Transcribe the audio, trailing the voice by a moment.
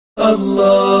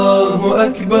الله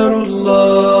أكبر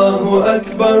الله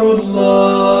أكبر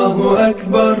الله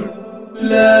أكبر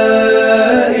لا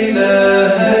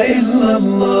إله إلا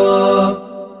الله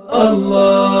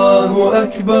الله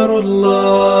أكبر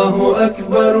الله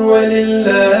أكبر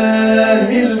ولله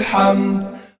الحمد.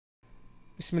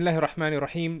 بسم الله الرحمن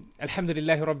الرحيم. الحمد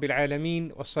لله رب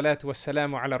العالمين والصلاة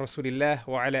والسلام على رسول الله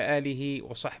وعلى آله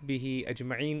وصحبه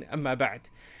أجمعين. أما بعد.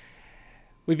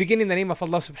 We begin in the name of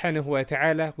Allah subhanahu wa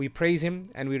ta'ala. We praise Him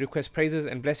and we request praises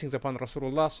and blessings upon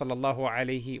Rasulullah sallallahu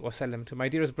alayhi wa sallam. To my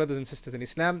dearest brothers and sisters in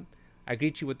Islam, I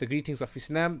greet you with the greetings of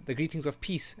Islam, the greetings of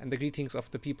peace and the greetings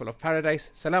of the people of paradise.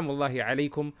 Salamullahi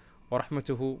alaykum wa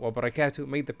rahmatuhu wa barakatuh.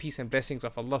 May the peace and blessings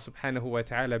of Allah subhanahu wa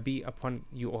ta'ala be upon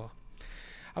you all.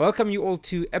 I welcome you all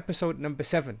to episode number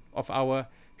 7 of our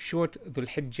short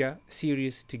Dhul-Hijjah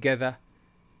series together,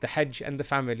 the Hajj and the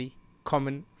family,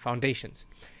 common foundations.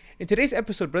 In today's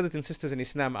episode, brothers and sisters in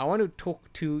Islam, I want to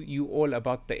talk to you all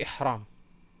about the ihram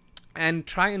and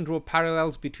try and draw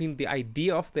parallels between the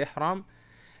idea of the ihram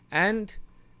and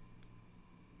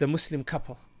the Muslim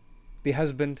couple, the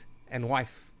husband and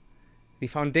wife, the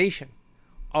foundation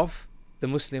of the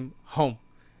Muslim home.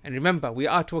 And remember, we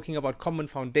are talking about common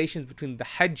foundations between the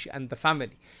Hajj and the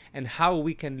family, and how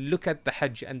we can look at the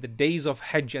Hajj and the days of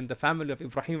Hajj and the family of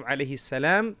Ibrahim alayhi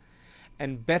salam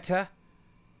and better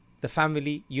the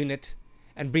family unit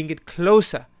and bring it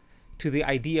closer to the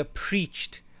idea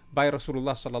preached by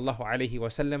Rasulullah sallallahu alayhi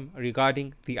wasallam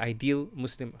regarding the ideal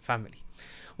Muslim family.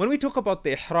 When we talk about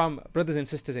the ihram, brothers and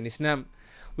sisters in Islam,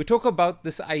 we talk about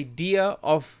this idea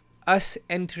of us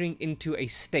entering into a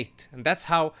state, and that's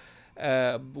how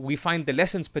we find the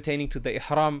lessons pertaining to the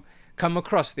ihram come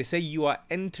across. They say you are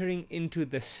entering into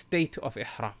the state of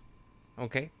ihram.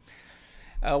 Okay.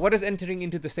 What does entering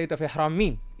into the state of ihram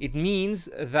mean? It means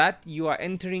that you are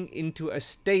entering into a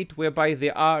state whereby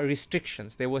there are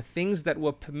restrictions. There were things that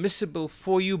were permissible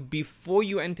for you before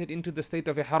you entered into the state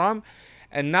of ihram,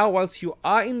 and now whilst you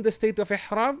are in the state of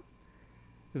ihram,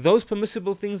 those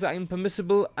permissible things are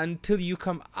impermissible until you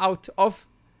come out of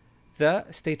the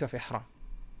state of ihram.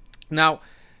 Now,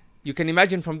 you can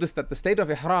imagine from this that the state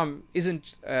of ihram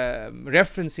isn't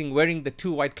referencing wearing the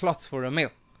 2 white cloths for a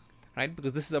male. Right?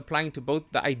 Because this is applying to both,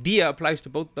 the idea applies to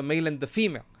both the male and the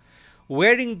female.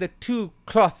 Wearing the 2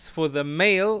 cloths for the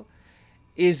male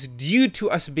is due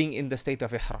to us being in the state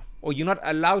of ihram. Or you're not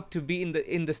allowed to be in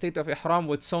the state of ihram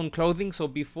with sewn clothing. So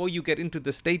before you get into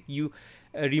the state, you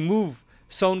remove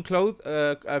sewn clothes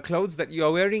that you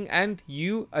are wearing and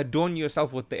you adorn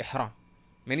yourself with the ihram.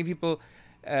 Many people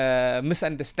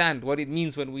misunderstand what it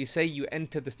means when we say you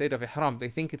enter the state of ihram. They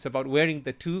think it's about wearing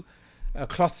the 2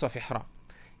 cloths of ihram.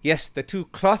 Yes, the 2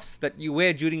 cloths that you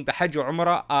wear during the Hajj or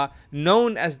Umrah are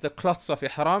known as the cloths of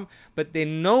ihram, but they're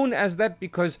known as that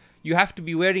because you have to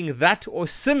be wearing that or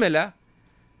similar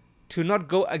to not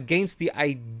go against the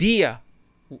idea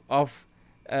of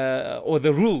or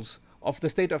the rules of the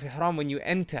state of ihram when you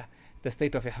enter the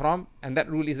state of ihram, and that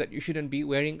rule is that you shouldn't be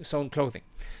wearing sewn clothing.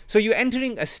 So you're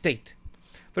entering a state.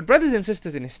 But brothers and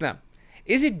sisters in Islam,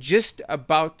 is it just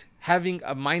about having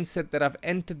a mindset that I've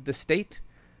entered the state?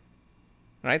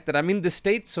 Right, that I'm in the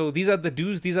state, so these are the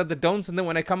do's, these are the don'ts, and then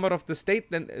when I come out of the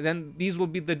state, then these will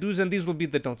be the do's and these will be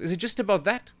the don'ts. Is it just about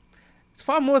that? It's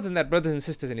far more than that, brothers and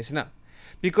sisters in Islam,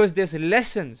 because there's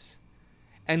lessons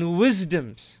and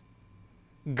wisdoms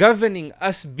governing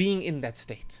us being in that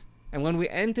state. And when we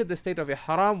enter the state of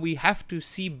ihram, we have to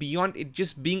see beyond it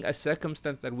just being a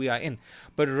circumstance that we are in,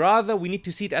 but rather we need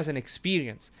to see it as an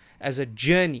experience, as a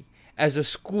journey, as a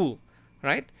school,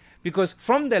 right? Because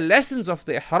from the lessons of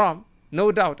the ihram, no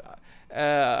doubt,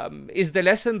 is the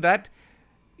lesson that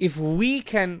if we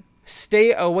can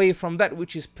stay away from that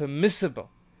which is permissible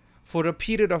for a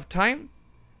period of time,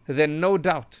 then no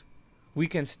doubt we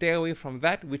can stay away from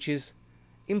that which is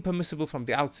impermissible from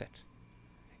the outset.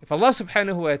 If Allah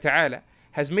subhanahu wa ta'ala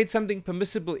has made something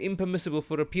permissible impermissible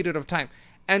for a period of time,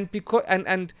 and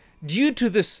due to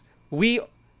this we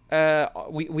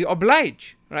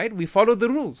oblige, right? We follow the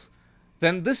rules.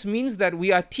 Then this means that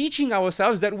we are teaching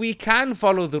ourselves that we can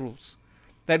follow the rules.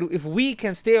 That if we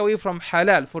can stay away from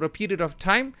halal for a period of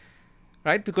time,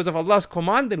 right, because of Allah's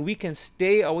command, then we can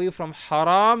stay away from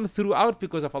haram throughout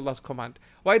because of Allah's command.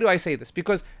 Why do I say this?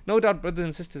 Because no doubt, brothers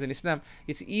and sisters in Islam,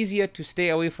 it's easier to stay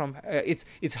away from,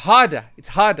 it's harder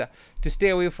to stay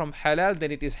away from halal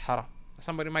than it is haram.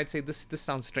 Somebody might say, this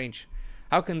sounds strange.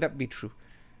 How can that be true?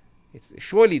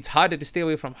 Surely it's harder to stay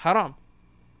away from haram,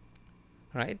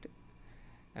 right?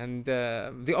 And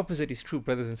the opposite is true,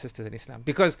 brothers and sisters in Islam.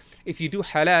 Because if you do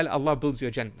halal, Allah builds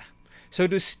your Jannah. So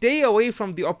to stay away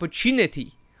from the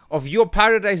opportunity of your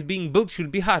paradise being built should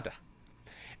be harder.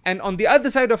 And on the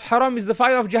other side of haram is the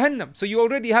fire of Jahannam. So you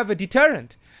already have a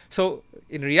deterrent. So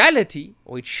in reality,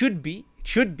 or it should be,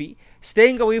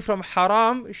 staying away from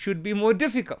haram should be more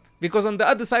difficult, because on the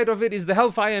other side of it is the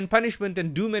hellfire and punishment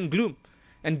and doom and gloom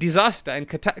and disaster and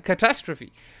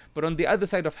catastrophe. But on the other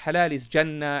side of halal is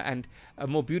Jannah, and a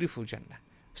more beautiful Jannah.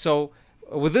 So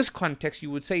with this context, you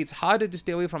would say it's harder to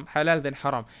stay away from halal than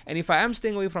haram. And if I am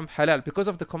staying away from halal because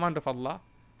of the command of Allah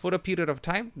for a period of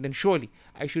time, then surely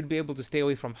I should be able to stay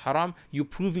away from haram. You're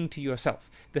proving to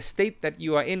yourself. The state that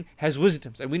you are in has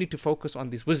wisdoms, and we need to focus on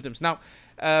these wisdoms. Now,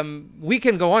 we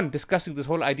can go on discussing this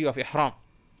whole idea of ihram.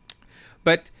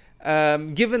 But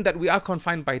given that we are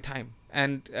confined by time,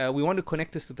 and we want to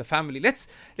connect this to the family, let's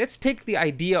take the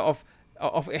idea of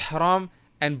ihram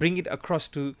and bring it across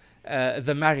to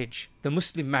the marriage, the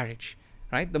Muslim marriage,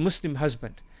 right? The Muslim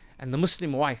husband and the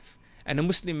Muslim wife, and a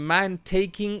Muslim man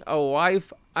taking a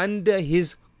wife under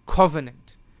his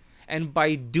covenant. And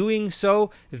by doing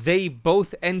so, they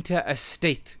both enter a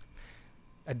state,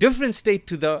 a different state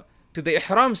to the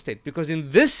ihram state, because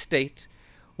in this state,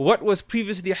 what was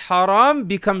previously haram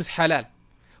becomes halal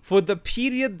for the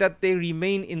period that they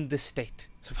remain in this state.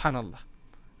 Subhanallah,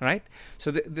 right?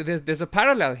 So there's a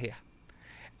parallel here.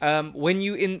 When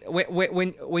you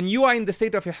are in the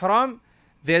state of ihram,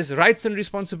 there's rights and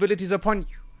responsibilities upon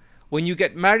you. When you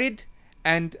get married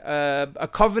and a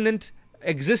covenant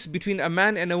exists between a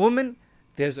man and a woman,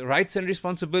 there's rights and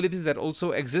responsibilities that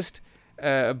also exist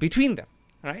between them,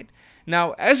 right?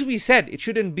 Now, as we said, it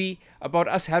shouldn't be about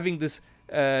us having this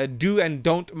do and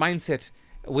don't mindset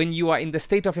when you are in the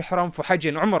state of ihram for Hajj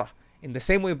and Umrah. In the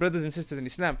same way, brothers and sisters in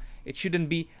Islam, it shouldn't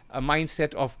be a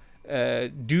mindset of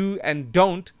do and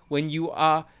don't when you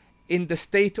are in the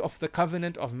state of the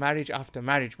covenant of marriage after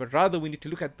marriage. But rather, we need to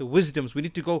look at the wisdoms. We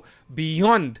need to go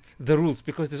beyond the rules,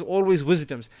 because there's always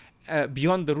wisdoms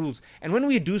beyond the rules. And when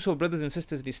we do so, brothers and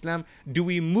sisters in Islam, do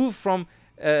we move from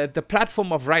the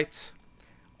platform of rights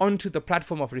onto the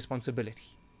platform of responsibility,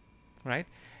 right?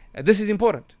 This is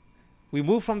important. We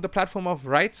move from the platform of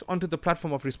rights onto the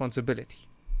platform of responsibility.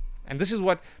 And this is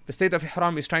what the state of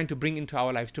ihram is trying to bring into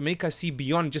our lives, to make us see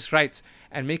beyond just rights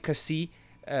and make us see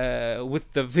with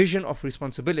the vision of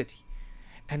responsibility.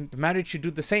 And marriage should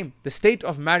do the same. The state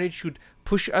of marriage should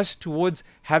push us towards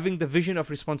having the vision of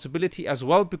responsibility as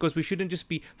well, because we shouldn't just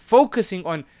be focusing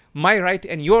on my right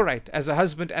and your right as a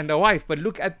husband and a wife, but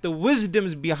look at the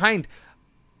wisdoms behind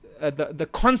the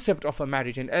concept of a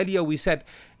marriage. And earlier we said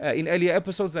in earlier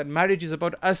episodes that marriage is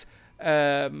about us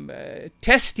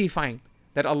testifying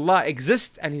that Allah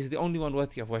exists and He's the only one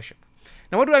worthy of worship.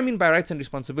 Now, what do I mean by rights and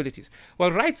responsibilities?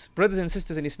 Well, rights, brothers and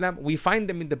sisters in Islam, we find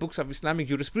them in the books of Islamic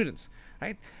jurisprudence,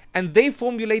 right? And they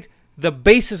formulate the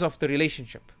basis of the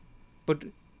relationship. But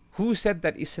who said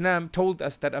that Islam told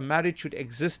us that a marriage should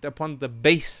exist upon the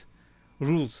base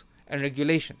rules and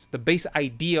regulations, the base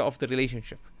idea of the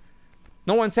relationship?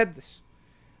 No one said this,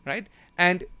 right?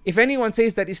 And if anyone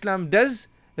says that Islam does,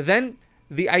 then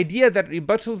the idea that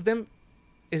rebuttals them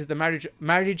is the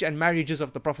marriage and marriages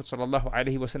of the Prophet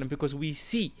ﷺ, because we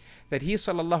see that he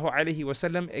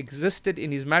ﷺ existed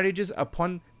in his marriages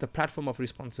upon the platform of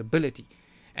responsibility,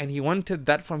 and he wanted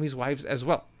that from his wives as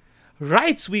well.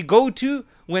 Rights we go to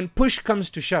when push comes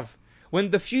to shove,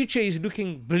 when the future is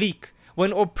looking bleak,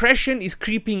 when oppression is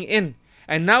creeping in,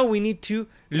 and now we need to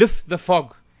lift the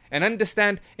fog and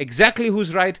understand exactly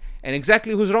who's right and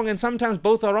exactly who's wrong. And sometimes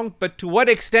both are wrong, but to what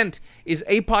extent is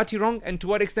a party wrong and to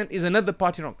what extent is another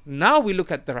party wrong? Now we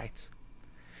look at the rights.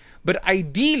 But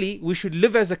ideally, we should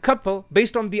live as a couple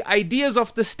based on the ideas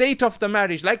of the state of the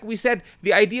marriage. Like we said,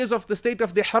 the ideas of the state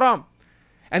of the haram.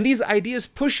 And these ideas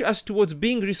push us towards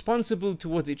being responsible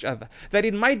towards each other. That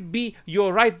it might be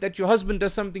your right that your husband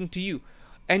does something to you,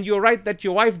 and your right that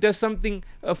your wife does something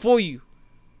for you.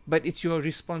 But it's your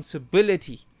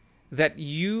responsibility that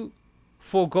you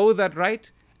forego that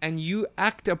right and you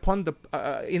act upon the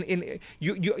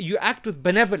you act with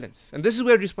benevolence. And this is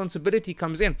where responsibility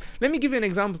comes in. Let me give you an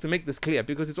example to make this clear,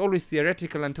 because it's always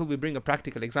theoretical until we bring a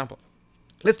practical example.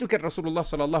 Let's look at Rasulullah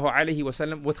sallallahu alaihi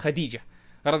wasallam with Khadija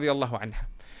radiyallahu anha.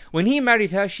 When he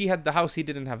married her, she had the house, he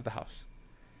didn't have the house.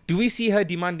 Do we see her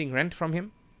demanding rent from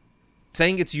him,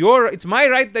 saying it's my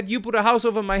right that you put a house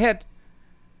over my head?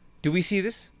 Do we see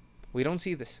this? We don't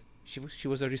see this. She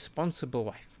was a responsible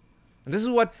wife. And this is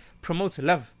what promotes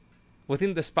love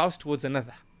within the spouse towards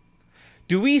another.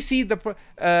 Do we see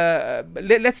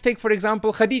let's take for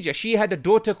example Khadija. She had a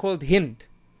daughter called Hind,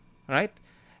 right?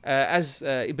 As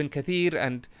Ibn Kathir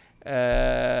and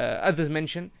others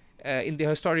mention in the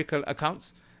historical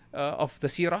accounts of the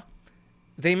seerah,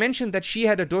 they mentioned that she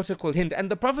had a daughter called Hind.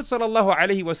 And the Prophet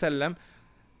ﷺ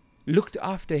looked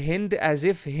after Hind as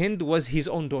if Hind was his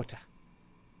own daughter.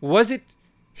 Was it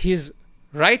his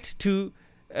right to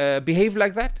behave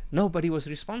like that? Nobody was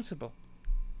responsible.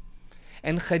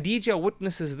 And Khadija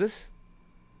witnesses this,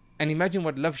 and imagine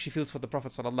what love she feels for the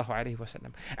Prophet sallallahu alaihi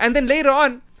wasallam. And then later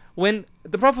on, when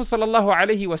the Prophet sallallahu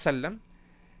alaihi wasallam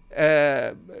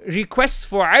requests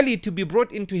for Ali to be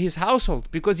brought into his household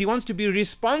because he wants to be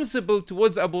responsible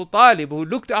towards Abu Talib, who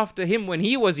looked after him when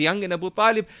he was young, and Abu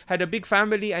Talib had a big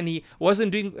family and he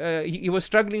wasn't doing, he was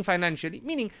struggling financially,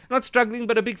 meaning not struggling,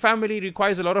 but a big family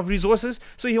requires a lot of resources,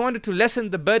 so he wanted to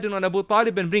lessen the burden on Abu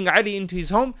Talib and bring Ali into his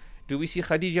home. Do we see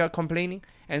Khadija complaining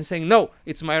and saying, no,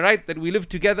 it's my right that we live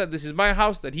together, this is my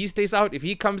house, that he stays out, if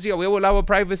he comes here, where will our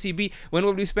privacy be, when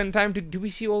will we spend time to, do we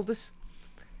see all this?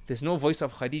 There's no voice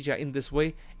of Khadija in this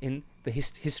way in the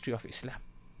history of Islam.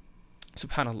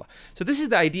 Subhanallah. So this is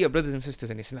the idea, brothers and sisters,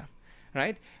 in Islam,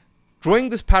 right? Drawing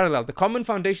this parallel, the common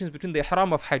foundations between the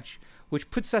ihram of Hajj, which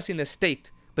puts us in a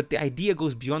state, but the idea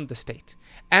goes beyond the state.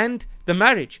 And the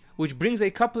marriage, which brings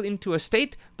a couple into a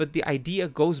state, but the idea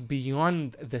goes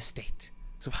beyond the state.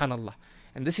 Subhanallah.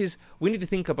 And this is, we need to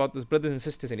think about this, brothers and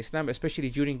sisters in Islam, especially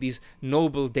during these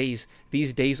noble days,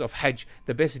 these days of Hajj,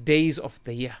 the best days of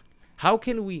the year. How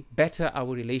can we better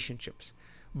our relationships?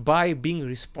 By being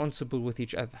responsible with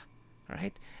each other,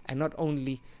 right? And not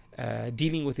only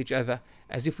dealing with each other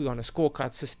as if we're on a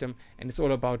scorecard system and it's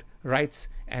all about rights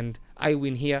and I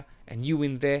win here and you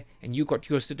win there and you got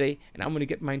yours today and I'm going to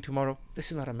get mine tomorrow.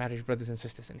 This is not a marriage, brothers and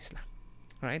sisters in Islam,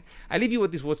 right? I leave you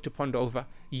with these words to ponder over.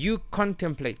 You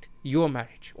contemplate your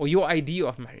marriage or your idea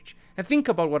of marriage and think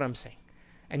about what I'm saying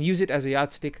and use it as a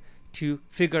yardstick to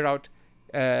figure out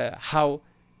how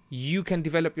you can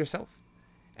develop yourself,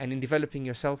 and in developing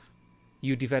yourself,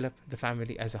 you develop the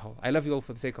family as a whole. I love you all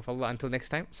for the sake of Allah. Until next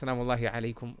time, Assalamu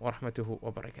alaikum wa rahmatuhu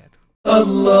wa barakatuh.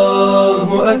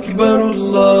 Allahu Akbar,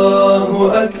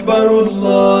 Allahu Akbar,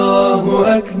 Allahu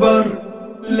Akbar.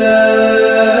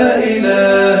 La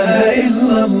ilaha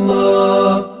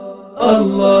illallah.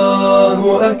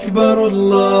 Allahu Akbar,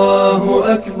 Allahu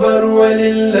Akbar, wa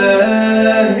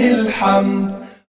lillahi alhamd.